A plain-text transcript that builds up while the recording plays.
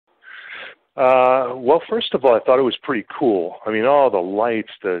Well, first of all, I thought it was pretty cool. I mean, all the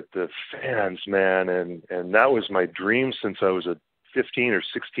lights, the fans, man, and that was my dream since I was a 15 or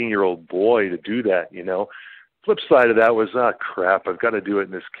 16-year-old boy to do that, you know. Flip side of that was, crap, I've got to do it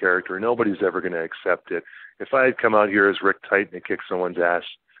in this character. Nobody's ever going to accept it. If I had come out here as Rick Titan and kicked someone's ass,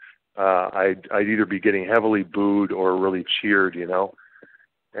 I'd either be getting heavily booed or really cheered, you know.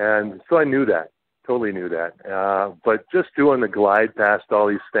 And so I knew that, totally knew that. But just doing the glide past all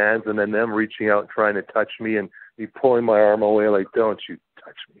these fans and then them reaching out trying to touch me and me pulling my arm away like, don't you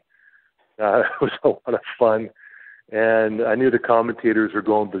touch me. It was a lot of fun. And I knew the commentators were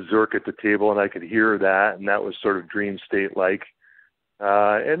going berserk at the table, and I could hear that, and that was sort of dream state-like.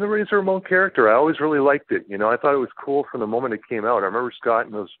 And the Razor Ramon character, I always really liked it. You know, I thought it was cool from the moment it came out. I remember Scott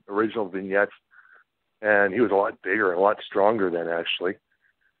in those original vignettes, and he was a lot bigger, a lot stronger then, actually.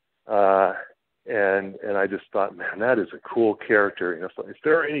 And I just thought, man, that is a cool character. You know, if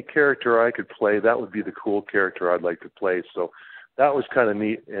there were any character I could play, that would be the cool character I'd like to play. So that was kind of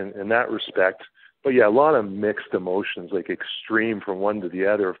neat in that respect. But yeah, a lot of mixed emotions, like extreme from one to the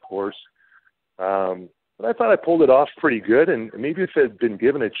other, of course. But I thought I pulled it off pretty good, and maybe if it had been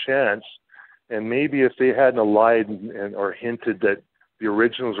given a chance, and maybe if they hadn't lied or hinted that the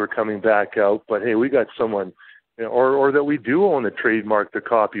originals were coming back out, but hey, we got someone, you know, or that we do own the trademark, the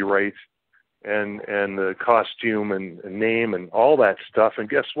copyright, and the costume and name and all that stuff. And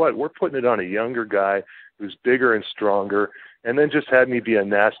guess what? We're putting it on a younger guy who's bigger and stronger, and then just had me be a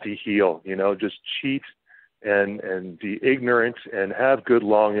nasty heel, you know, just cheat and be ignorant and have good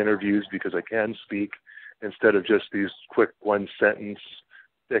long interviews because I can speak instead of just these quick one sentence,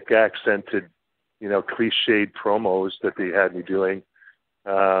 thick accented, you know, cliched promos that they had me doing.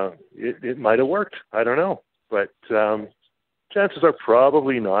 It might have worked. I don't know. But chances are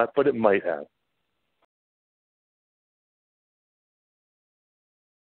probably not, but it might have.